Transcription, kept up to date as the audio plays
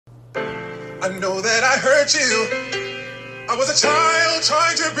I know that I hurt you. I was a child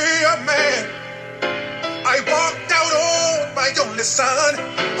trying to be a man. I walked out on my only son.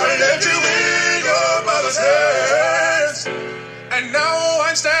 I left you in your mother's hands. And now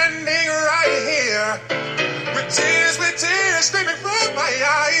I'm standing right here with tears streaming from my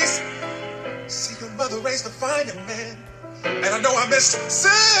eyes. See your mother raised a fine young man, and I know I missed so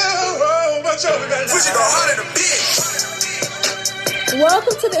much of your life. We should go harder than bitch.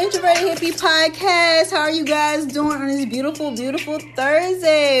 Welcome to the Introverted Hippie podcast. How are you guys doing on this beautiful, beautiful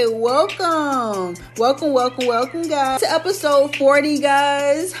Thursday? Welcome, guys, to episode 40,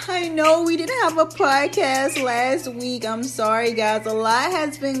 guys. I know we didn't have a podcast last week. I'm sorry, guys. A lot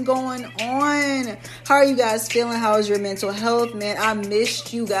has been going on. How are you guys feeling? How is your mental health, man? I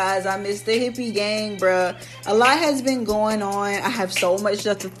missed you guys. I missed the hippie gang, bruh. A lot has been going on. I have so much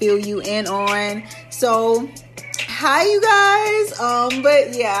stuff to fill you in on. So, hi you guys.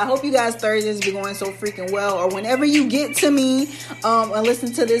 But yeah, I hope you guys Thursdays be going so freaking well, or whenever you get to me and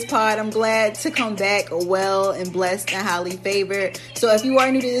listen to this pod. I'm glad to come back well and blessed and highly favored. So if you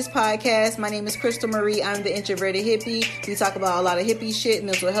are new to this podcast, my name is Crystal Marie. I'm the Introverted Hippie. We talk about a lot of hippie shit,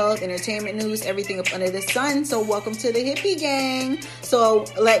 mental health, entertainment news, everything up under the sun. So welcome to the hippie gang. So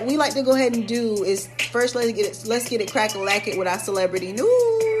like we like to go ahead and do is first let's get it crack-a-lack-it with our celebrity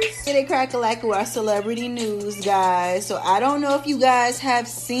news. Get it crack-a-lack-it with our celebrity news, guys. So I don't know if you guys have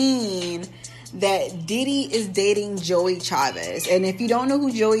seen that Diddy is dating Joey Chavez. And if you don't know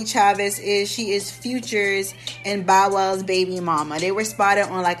who Joey Chavez is, she is Future's and Bow Wow's baby mama. They were spotted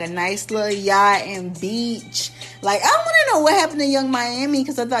on like a nice little yacht and beach. Like, I want to know what happened to Young Miami,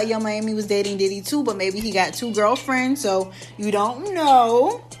 because I thought Young Miami was dating Diddy too, but maybe he got two girlfriends, so you don't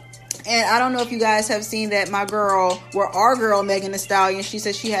know. And I don't know if you guys have seen that our girl, Megan Thee Stallion, she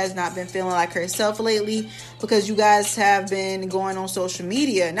said she has not been feeling like herself lately because you guys have been going on social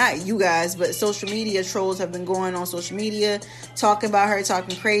media. Not you guys, but social media trolls have been going on social media, talking about her,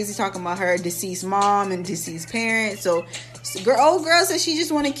 talking crazy, talking about her deceased mom and deceased parents. So old girl says she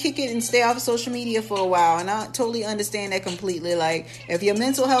just want to kick it and stay off of social media for a while. And I totally understand that completely. Like, if your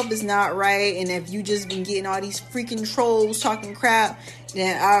mental health is not right and if you just been getting all these freaking trolls talking crap,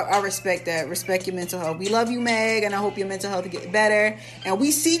 then I respect that. Respect your mental health. We love you, Meg, and I hope your mental health gets better. And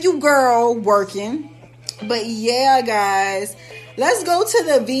we see you, girl, working. But yeah, guys, let's go to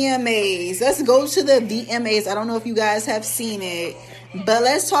the VMAs. I don't know if you guys have seen it, but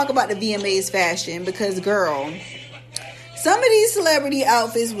let's talk about the VMAs fashion because, girl, some of these celebrity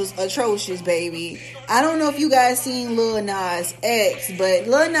outfits was atrocious, baby. I don't know if you guys seen Lil Nas X, but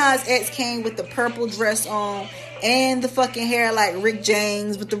Lil Nas X came with the purple dress on and the fucking hair like Rick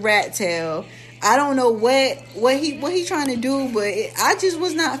James with the rat tail. I don't know what he trying to do, but I just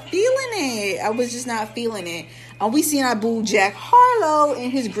was not feeling it. I was just not feeling it. We seen our boo Jack Harlow in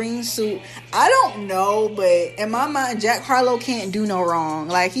his green suit. I don't know, but in my mind, Jack Harlow can't do no wrong.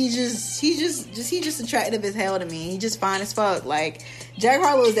 Like he just attractive as hell to me. He just fine as fuck. Like Jack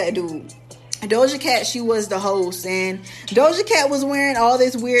Harlow is that dude. Doja Cat, she was the host, and Doja Cat was wearing all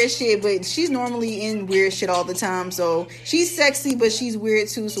this weird shit, but she's normally in weird shit all the time, so she's sexy, but she's weird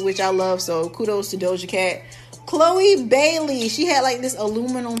too, so which I love, so kudos to Doja Cat. Chloe Bailey, she had like this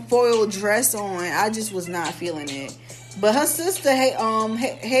aluminum foil dress on. I just was not feeling it. But her sister,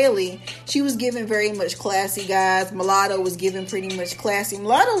 Haley, she was giving very much classy, guys. Mulatto was giving pretty much classy.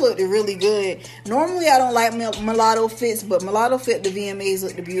 Mulatto looked really good. Normally, I don't like mulatto fits, but mulatto fit the VMAs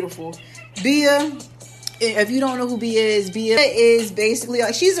looked beautiful. Bia, if you don't know who Bia is basically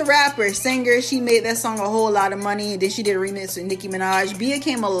like she's a rapper, singer. She made that song a whole lot of money, and then she did a remix with Nicki Minaj. Bia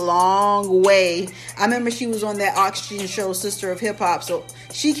came a long way. I remember she was on that Oxygen show, Sister of Hip Hop, so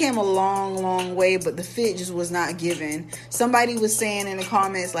she came a long way, but the fit just was not given. Somebody was saying in the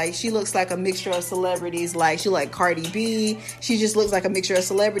comments like she looks like a mixture of celebrities, like she like Cardi B. She just looks like a mixture of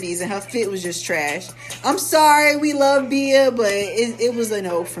celebrities, and her fit was just trash. I'm sorry, we love Bia, but it was a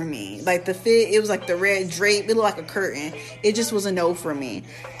no for me. Like the fit, it was like the red drape, it looked like a curtain. It just was a no for me.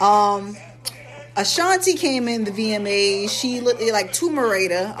 Ashanti came in the VMAs. She looked like Tomb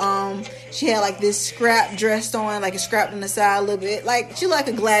Raider. She had like this scrap dressed on, like a scrap on the side a little bit. Like she like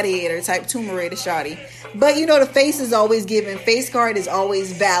a gladiator type Tomb Raider shawty. But you know the face is always given. Face card is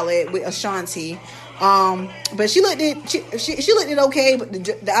always valid with Ashanti. But she looked it okay, but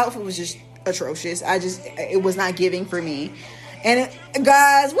the outfit was just atrocious. It was not giving for me. And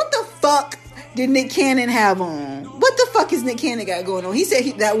guys, what the fuck did Nick Cannon have on? What the fuck is Nick Cannon got going on? He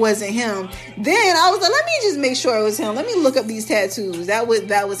said that wasn't him. Then I was like, let me just make sure it was him. Let me look up these tattoos. That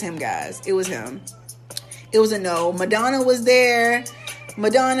was him, guys. It was him. It was a no. Madonna was there.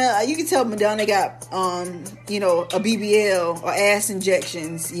 Madonna, you can tell Madonna got, a BBL or ass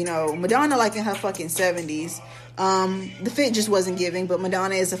injections. Madonna like in her fucking 70s. The fit just wasn't giving, but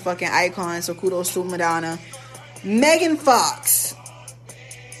Madonna is a fucking icon, so kudos to Madonna. Megan Fox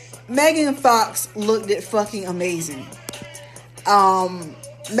looked at fucking amazing.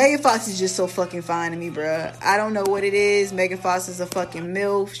 Megan Fox is just so fucking fine to me, bruh. I don't know what it is. Megan Fox is a fucking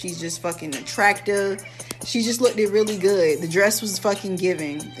MILF. She's just fucking attractive. She just looked it really good. The dress was fucking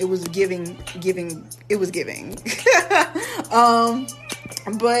giving. It was giving. It was giving.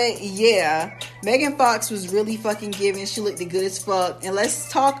 But yeah, Megan Fox was really fucking giving. She looked good as fuck. And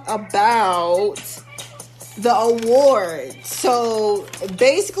let's talk about the awards. So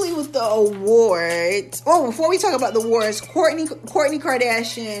basically with the awards, before we talk about the awards, Kourtney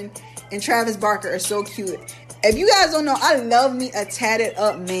Kardashian and Travis Barker are so cute. If you guys don't know, I love me a tatted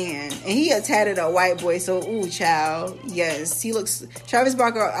up man, and he a tatted up white boy. So ooh, child, yes, he looks. Travis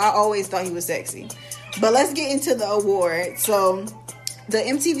Barker, I always thought he was sexy. But let's get into the awards. So the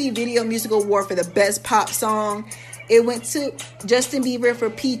MTV Video Music Award for the Best Pop Song, it went to Justin Bieber for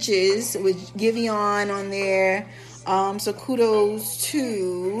Peaches with Giveon on there. So kudos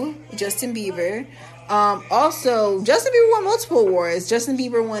to Justin Bieber. Also, Justin Bieber won multiple awards. Justin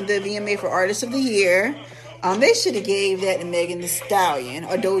Bieber won the VMA for Artist of the Year. They should have gave that to Megan Thee Stallion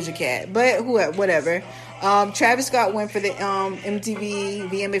or Doja Cat, but whatever. Travis Scott went for the MTV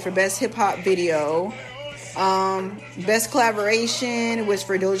VMA for Best Hip Hop Video. Best Collaboration was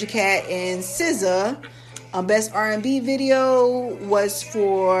for Doja Cat and SZA. Best R&B Video was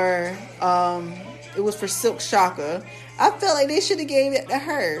for Silk Shaka. I felt like they should have gave it to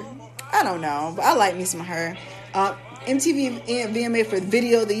her. I don't know, but I like me some of her. MTV VMA for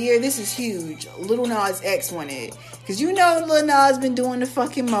Video of the Year. This is huge. Lil Nas X won it. Because Lil Nas been doing the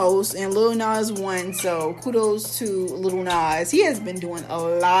fucking most. And Lil Nas won. So kudos to Lil Nas. He has been doing a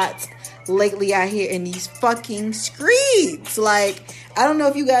lot lately out here in these fucking streets. Like, I don't know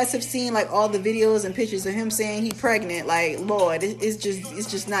if you guys have seen like all the videos and pictures of him saying he pregnant. Like, Lord, it's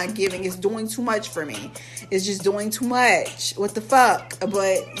just not giving. It's doing too much for me. It's just doing too much. What the fuck?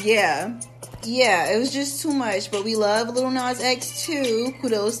 But yeah, it was just too much. But we love Lil Nas X too.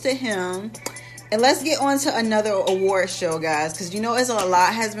 Kudos to him. And let's get on to another award show, guys, because as a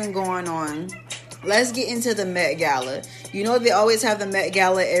lot has been going on. Let's get into the Met Gala. They always have the Met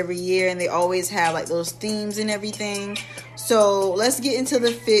Gala every year, and they always have like those themes and everything. So let's get into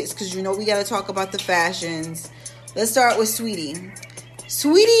the fits, because we got to talk about the fashions. Let's start with Sweetie.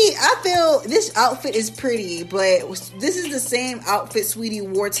 Sweetie, I feel this outfit is pretty, but this is the same outfit Sweetie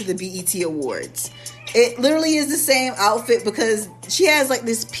wore to the BET Awards. It literally is the same outfit because she has like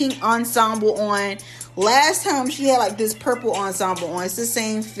this pink ensemble on. Last time she had like this purple ensemble on. It's the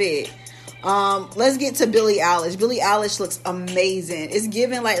same fit. Let's get to Billie Eilish. Billie Eilish looks amazing. It's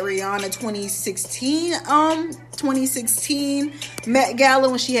giving like Rihanna 2016 Met Gala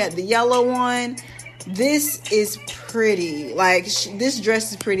when she had the yellow one. This is pretty. Like, this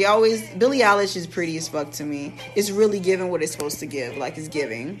dress is pretty. Billie Eilish is pretty as fuck to me. It's really giving what it's supposed to give. Like, it's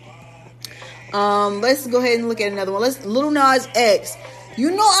giving. Let's go ahead and look at another one. Lil Nas X.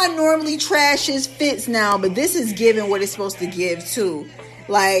 I normally trash his fits now, but this is giving what it's supposed to give too.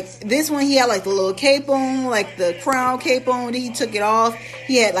 Like, this one, he had like the little cape on, like the crown cape on. Then he took it off.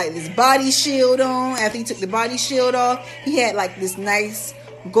 He had like this body shield on. After he took the body shield off, he had like this nice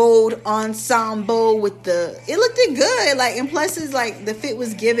gold ensemble with it looked good. Like, and plus it's like the fit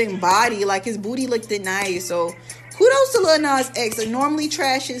was giving body. Like, his booty looked nice. So kudos to Lil Nas X. I normally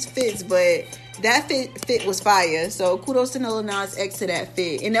trash his fits, but that fit was fire. So kudos to Lil Nas X to that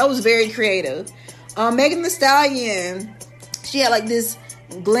fit. And that was very creative. Megan Thee Stallion, she had like this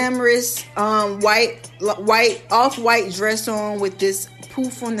glamorous off-white dress on with this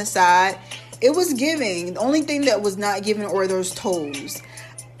poof on the side. It was giving. The only thing that was not giving were those toes.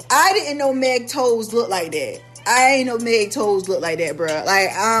 I didn't know Meg toes looked like that. I ain't know Meg toes look like that, bro.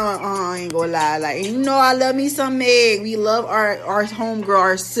 Like, I ain't gonna lie. Like, I love me some Meg. We love our homegirl,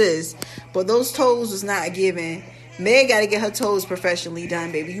 our sis. But those toes was not giving. Meg gotta get her toes professionally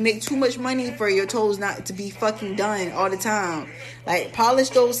done, baby. You make too much money for your toes not to be fucking done all the time. Like, polish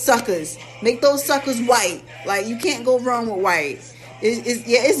those suckers. Make those suckers white. Like, you can't go wrong with white.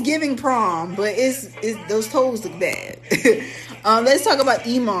 It's giving prom, but it's those toes look bad. Let's talk about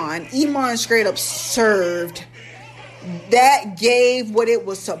Iman. Iman straight up served. That gave what it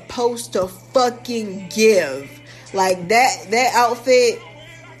was supposed to fucking give. Like, that outfit.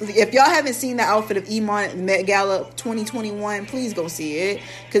 If y'all haven't seen the outfit of Iman at the Met Gala 2021, please go see it,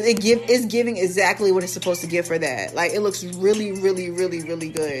 because it's giving exactly what it's supposed to give for that. Like, it looks really, really, really, really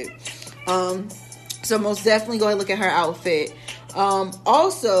good. So most definitely go ahead and look at her outfit.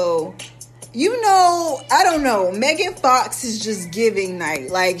 Also, I don't know, Megan Fox is just giving night.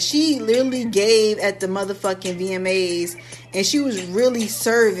 Like, she literally gave at the motherfucking VMAs, and she was really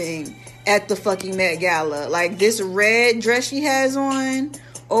serving at the fucking Met Gala. Like, this red dress she has on,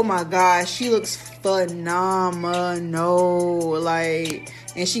 oh my gosh, she looks phenomenal. Like,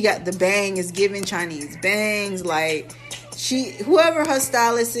 and she got the bang, is giving Chinese bangs. Like, whoever her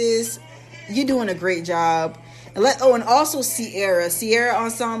stylist is, you're doing a great job. And also Sierra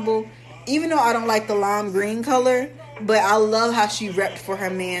Ensemble. Even though I don't like the lime green color, but I love how she repped for her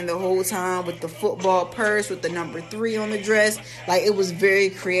man the whole time with the football purse, with the number 3 on the dress. Like, it was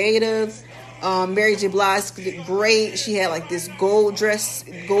very creative. Mary J. Blige did great. She had like this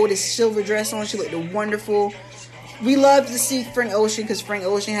goldish silver dress on. She looked wonderful. We love to see Frank Ocean, because Frank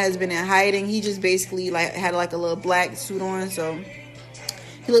Ocean has been in hiding. He just basically like had like a little black suit on, so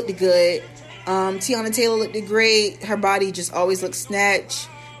he looked good. Tiana Taylor looked great. Her body just always looks snatched.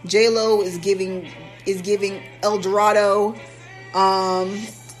 J-Lo is giving El Dorado.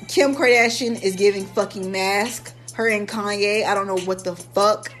 Kim Kardashian is giving fucking Mask. Her and Kanye, I don't know what the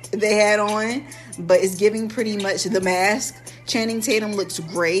fuck they had on, but it's giving pretty much the Mask. Channing Tatum looks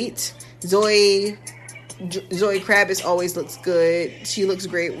great. Zoe Kravitz always looks good. She looks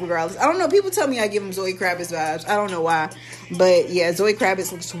great regardless. I don't know, people tell me I give them Zoe Kravitz vibes. I don't know why, but yeah, Zoe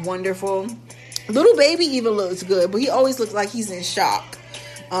Kravitz looks wonderful. Little Baby even looks good, but he always looks like he's in shock.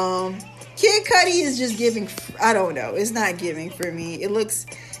 Kid Cudi is just giving, I don't know, it's not giving for me.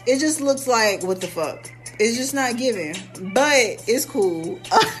 It just looks like, what the fuck? It's just not giving, but it's cool.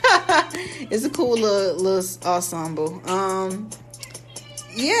 It's a cool little ensemble.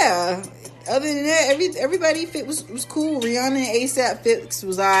 Yeah. Other than that, everybody fit was cool. Rihanna and ASAP fit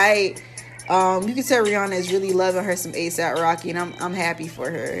was alright. You can tell Rihanna is really loving her some ASAP Rocky, and I'm happy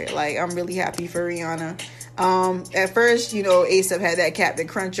for her. Like, I'm really happy for Rihanna. At first, ASAP had that Captain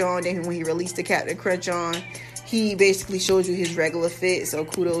Crunch on. Then when he released the Captain Crunch on, he basically showed you his regular fit. So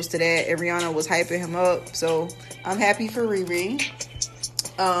kudos to that. And Rihanna was hyping him up. So I'm happy for Riri.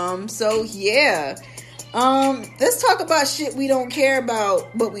 So yeah. Let's talk about shit we don't care about,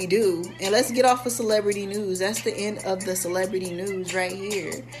 but we do. And let's get off of celebrity news. That's the end of the celebrity news right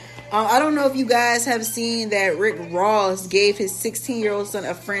here. I don't know if you guys have seen that Rick Ross gave his 16-year-old son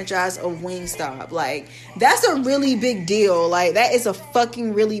a franchise of Wingstop. Like, that's a really big deal. Like, that is a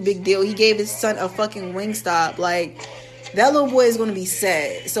fucking really big deal. He gave his son a fucking Wingstop. Like, that little boy is going to be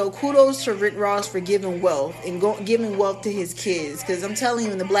sad. So kudos to Rick Ross for giving wealth and giving wealth to his kids. Because I'm telling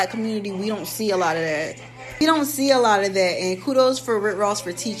you, in the black community, we don't see a lot of that. And kudos for Rick Ross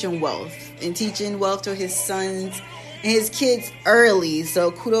for teaching wealth to his sons and his kids early.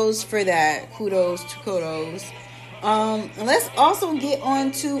 So kudos for that. Kudos. Let's also get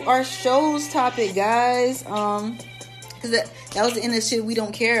on to our show's topic, guys. Because that was the end of shit we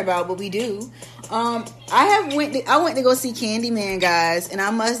don't care about, but we do. I went to go see Candyman, guys, and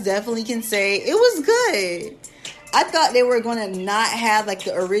I must definitely can say it was good. I thought they were gonna not have like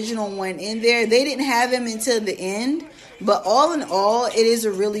the original one in there. They didn't have him until the end. But all in all, it is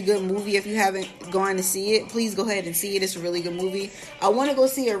a really good movie. If you haven't gone to see it, please go ahead and see it. It's a really good movie. I want to go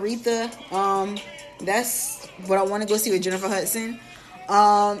see Aretha. That's what I want to go see with Jennifer Hudson.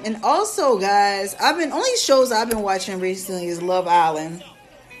 And also, guys, only shows I've been watching recently is Love Island.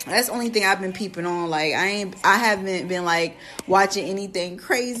 That's the only thing I've been peeping on. Like, I haven't been like watching anything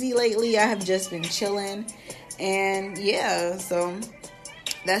crazy lately. I have just been chilling. And yeah, so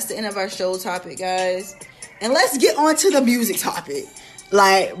that's the end of our show topic, guys. And let's get on to the music topic.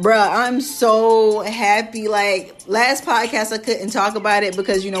 Like, bruh, I'm so happy. Like, last podcast I couldn't talk about it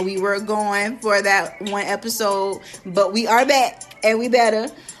because, we were going for that one episode. But we are back and we better.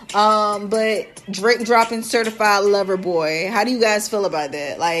 But Drake dropping Certified Lover Boy. How do you guys feel about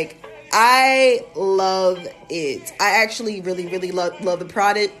that? Like, I love it. I actually really, really love the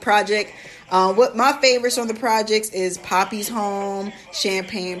project. What my favorites on the projects is Poppy's Home,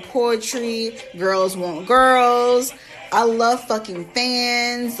 Champagne Poetry, Girls Want Girls. I love fucking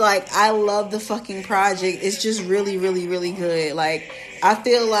Fans. Like, I love the fucking project. It's just really, really, really good. Like, I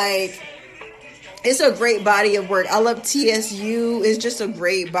feel like it's a great body of work. I love TSU. It's just a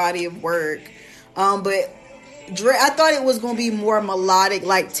great body of work. But Drake, I thought it was going to be more melodic,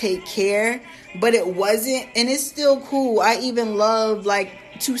 like Take Care, but it wasn't. And it's still cool. I even love, like,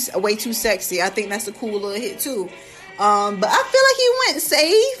 Way Too Sexy. I think that's a cool little hit too. But I feel like he went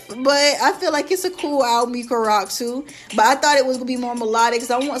safe, but I feel like it's a cool album you can rock to. But I thought it was gonna be more melodic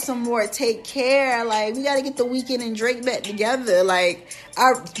because I want some more Take Care. Like, we gotta get The Weeknd and Drake back together. Like,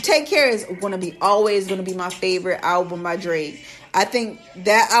 Take Care is always gonna be my favorite album by Drake. I think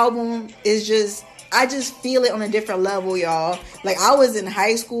that album is just I just feel it on a different level, y'all. Like, I was in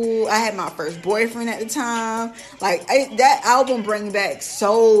high school. I had my first boyfriend at the time. Like, that album brings back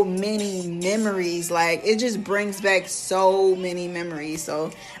so many memories. Like, it just brings back so many memories.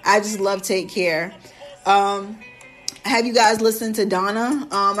 So, I just love Take Care. Have you guys listened to Donna?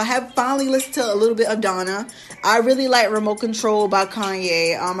 I have finally listened to a little bit of Donna. I really like Remote Control by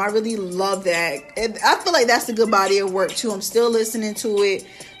Kanye. I really love that. I feel like that's a good body of work too. I'm still listening to it.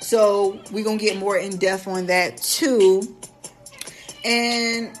 So we're going to get more in depth on that too.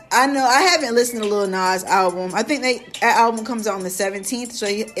 And I know I haven't listened to Lil Nas' album. I think that album comes out on the 17th. So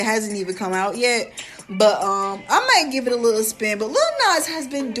it hasn't even come out yet. But I might give it a little spin. But Lil Nas has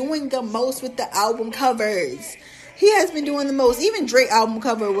been doing the most with the album covers. He has been doing the most. Even Drake album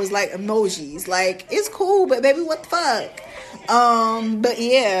cover was like emojis. Like, it's cool, but baby, what the fuck? But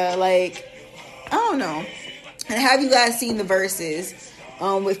yeah, like, I don't know. And have you guys seen the verses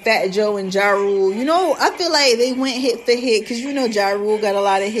with Fat Joe and Ja Rule? You know, I feel like they went hit for hit because you know Ja Rule got a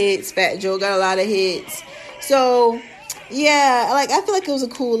lot of hits. Fat Joe got a lot of hits. So yeah, like, I feel like it was a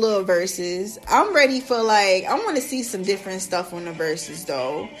cool little verses. I'm ready for, like, I want to see some different stuff on the verses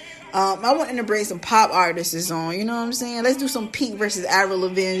though. I want them to bring some pop artists on, you know what I'm saying? Let's do some Pink versus Avril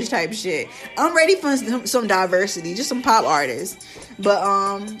Lavigne type shit. I'm ready for some diversity, just some pop artists. But,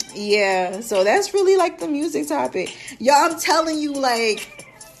 yeah, so that's really, like, the music topic. Y'all, I'm telling you, like,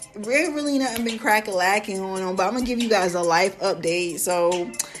 really nothing been crack-a-lacking on, but I'm gonna give you guys a life update. So,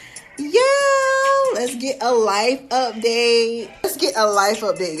 yeah, let's get a life update. Let's get a life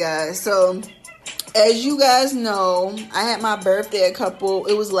update, guys. So, as you guys know, I had my birthday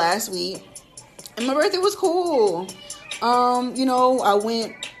it was last week, and my birthday was cool. You know, I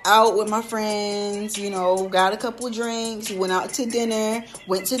went out with my friends, you know, got a couple of drinks, went out to dinner,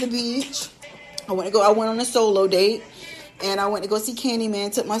 went to the beach. I went on a solo date, and I went to go see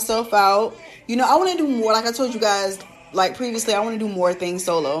Candyman, took myself out. You know, I want to do more, like I told you guys, like previously, I want to do more things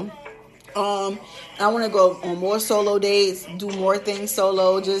solo. I want to go on more solo dates, do more things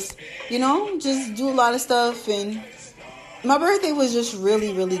solo, just, you know, just do a lot of stuff. And my birthday was just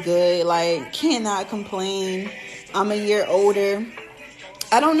really, really good. Like, cannot complain. I'm a year older.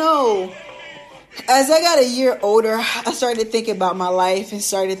 I don't know. As I got a year older, I started thinking about my life and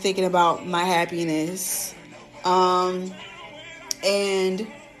started thinking about my happiness. And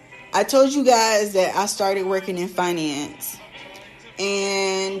I told you guys that I started working in finance.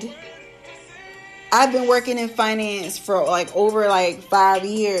 And I've been working in finance for over 5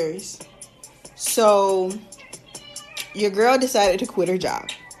 years. So your girl decided to quit her job.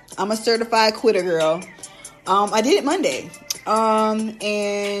 I'm a certified quitter girl. I did it Monday.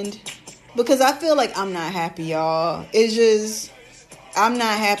 And because I feel like I'm not happy, y'all. It's just, I'm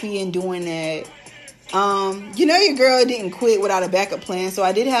not happy in doing that. You know, your girl didn't quit without a backup plan. So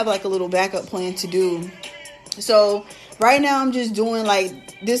I did have a little backup plan to do. So right now I'm just doing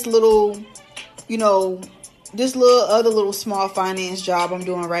this little, you know, this other little small finance job I'm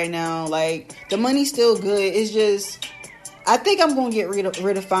doing right now. Like, the money's still good. It's just, I think I'm going to get rid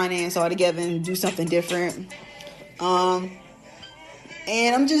of finance altogether and do something different. And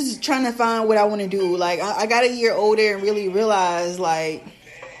I'm just trying to find what I want to do. Like, I got a year older and really realized,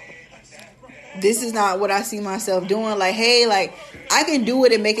 this is not what I see myself doing. Like, hey, I can do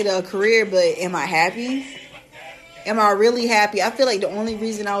it and make it a career, but am I happy? Am I really happy? I feel like the only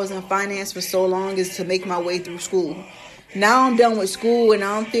reason I was in finance for so long is to make my way through school. Now I'm done with school, and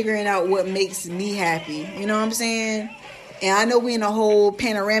now I'm figuring out what makes me happy. You know what I'm saying? And I know we're in a whole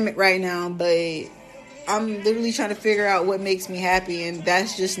panoramic right now, but I'm literally trying to figure out what makes me happy, and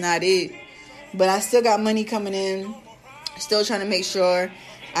that's just not it. But I still got money coming in. Still trying to make sure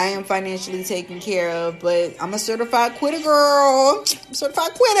I am financially taken care of. But I'm a certified quitter girl.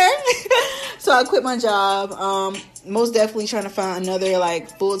 Certified quitter. So I quit my job. Most definitely trying to find another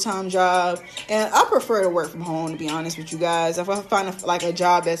full-time job. And I prefer to work from home, to be honest with you guys. If I find a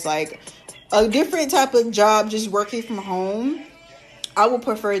job that's a different type of job, just working from home, I would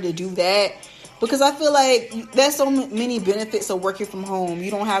prefer to do that. Because I feel like there's so many benefits of working from home.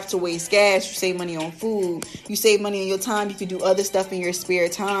 You don't have to waste gas. You save money on food. You save money on your time. You can do other stuff in your spare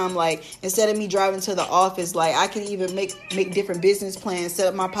time. Instead of me driving to the office, I can even make different business plans, set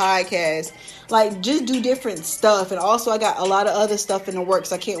up my podcast, just do different stuff. And also, I got a lot of other stuff in the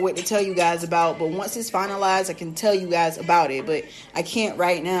works I can't wait to tell you guys about. But once it's finalized, I can tell you guys about it. But I can't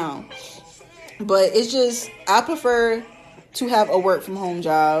right now. But it's just, I prefer to have a work from home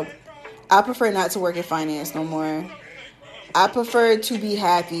job. I prefer not to work in finance no more. I prefer to be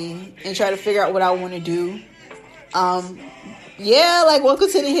happy and try to figure out what I want to do. Welcome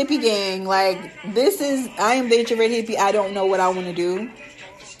to the hippie gang. I am the introverted hippie. I don't know what I want to do.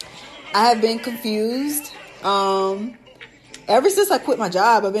 I have been confused. Ever since I quit my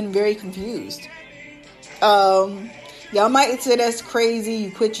job, I've been very confused. Y'all might say that's crazy,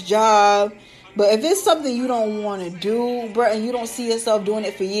 you quit your job. But if it's something you don't want to do, bro, and you don't see yourself doing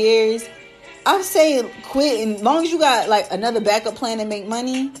it for years, I'm saying quit. And as long as you got like another backup plan to make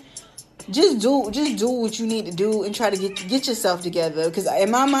money, just do what you need to do and try to get yourself together. Because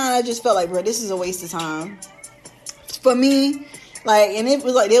in my mind, I just felt like, bro, this is a waste of time for me. Like, and it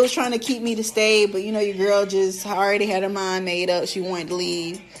was like they was trying to keep me to stay, but you know, your girl just already had her mind made up. She wanted to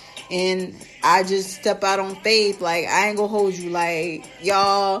leave, and I just step out on faith. Like, I ain't gonna hold you. Like,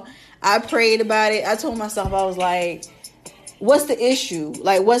 y'all, I prayed about it. I told myself, I was like, what's the issue?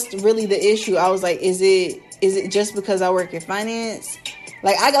 Like, what's really the issue? I was like, is it just because I work in finance?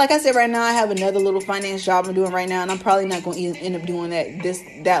 Like I said, right now I have another little finance job I'm doing right now, and I'm probably not going to end up doing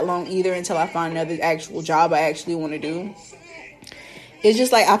that long either until I find another actual job I actually want to do. It's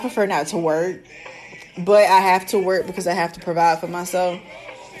just like I prefer not to work, but I have to work because I have to provide for myself.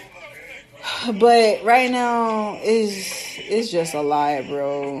 But right now it's just a lie,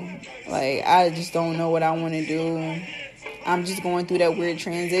 bro. Like, I just don't know what I want to do. I'm just going through that weird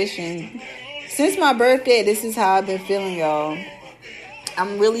transition. Since my birthday, this is how I've been feeling, y'all.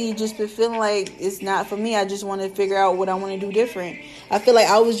 I'm really just been feeling like it's not for me. I just want to figure out what I want to do different. I feel like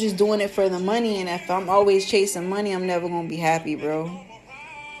I was just doing it for the money, and if I'm always chasing money, I'm never going to be happy, bro.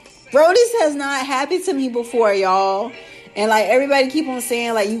 Bro, this has not happened to me before, y'all. And like everybody keep on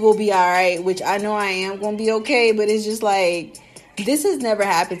saying like you gonna be alright, which I know I am gonna be okay, but it's just like this has never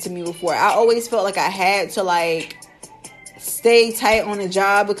happened to me before. I always felt like I had to like stay tight on a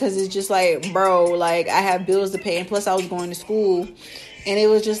job because it's just like, bro, like I have bills to pay, and plus I was going to school, and it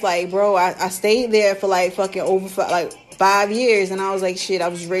was just like, bro, I stayed there for like fucking over 5 years, and I was like, shit, I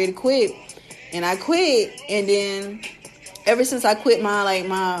was ready to quit, and I quit, and then ever since I quit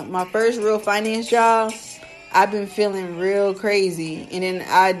my first real finance job, I've been feeling real crazy. And then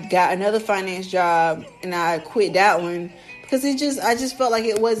I got another finance job and I quit that one because I just felt like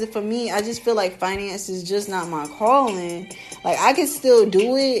it wasn't for me. I just feel like finance is just not my calling. Like, I can still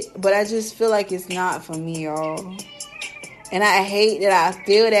do it, but I just feel like it's not for me, y'all. And I hate that I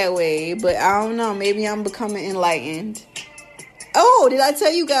feel that way, but I don't know. Maybe I'm becoming enlightened. Oh, did I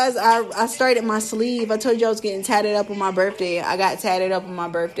tell you guys I started my sleeve? I told you I was getting tatted up on my birthday. I got tatted up on my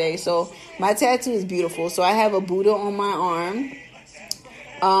birthday. So my tattoo is beautiful. So I have a Buddha on my arm.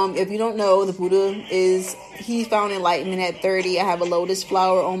 If you don't know, the Buddha he found enlightenment at 30. I have a lotus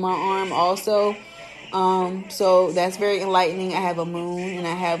flower on my arm also. So that's very enlightening. I have a moon, and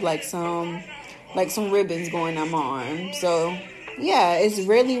I have like some ribbons going on my arm. So yeah, it's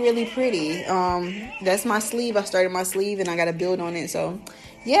really, really pretty. That's my sleeve. I started my sleeve and I got to build on it. So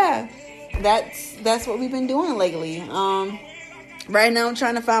yeah, that's what we've been doing lately. Right now I'm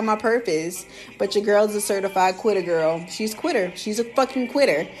trying to find my purpose, but your girl's a certified quitter girl. She's quitter. She's a fucking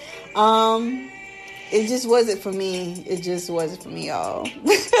quitter. It just wasn't for me. It just wasn't for me, y'all.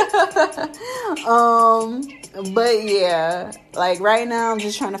 But yeah, like right now I'm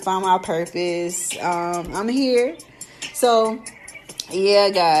just trying to find my purpose. I'm here. So yeah,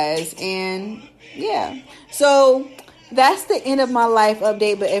 guys, and yeah, so that's the end of my life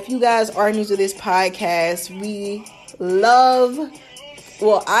update. But if you guys are new to this podcast,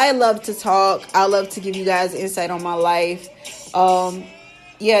 I love to talk. I love to give you guys insight on my life.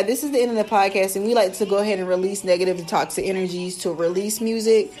 Yeah, this is the end of the podcast, and we like to go ahead and release negative and toxic energies to release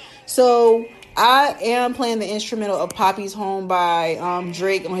music. So I am playing the instrumental of Poppy's Home by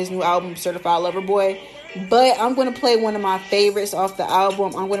Drake on his new album, Certified Lover Boy. But I'm going to play one of my favorites off the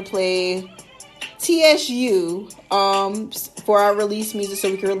album. I'm going to play TSU for our release music so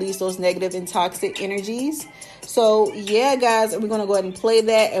we can release those negative and toxic energies. So, yeah, guys, we're going to go ahead and play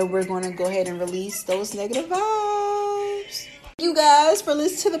that, and we're going to go ahead and release those negative vibes. Thank you guys for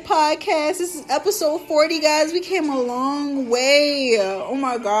listening to the podcast. This is episode 40, guys. We came a long way. Oh,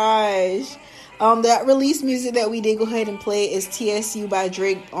 my gosh. That release music that we did go ahead and play is TSU by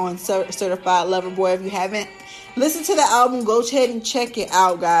Drake on Certified Lover Boy. If you haven't listened to the album, go ahead and check it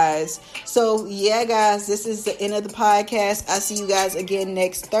out, guys. So, yeah, guys, this is the end of the podcast. I'll see you guys again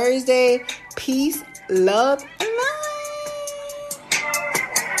next Thursday. Peace, love, and light.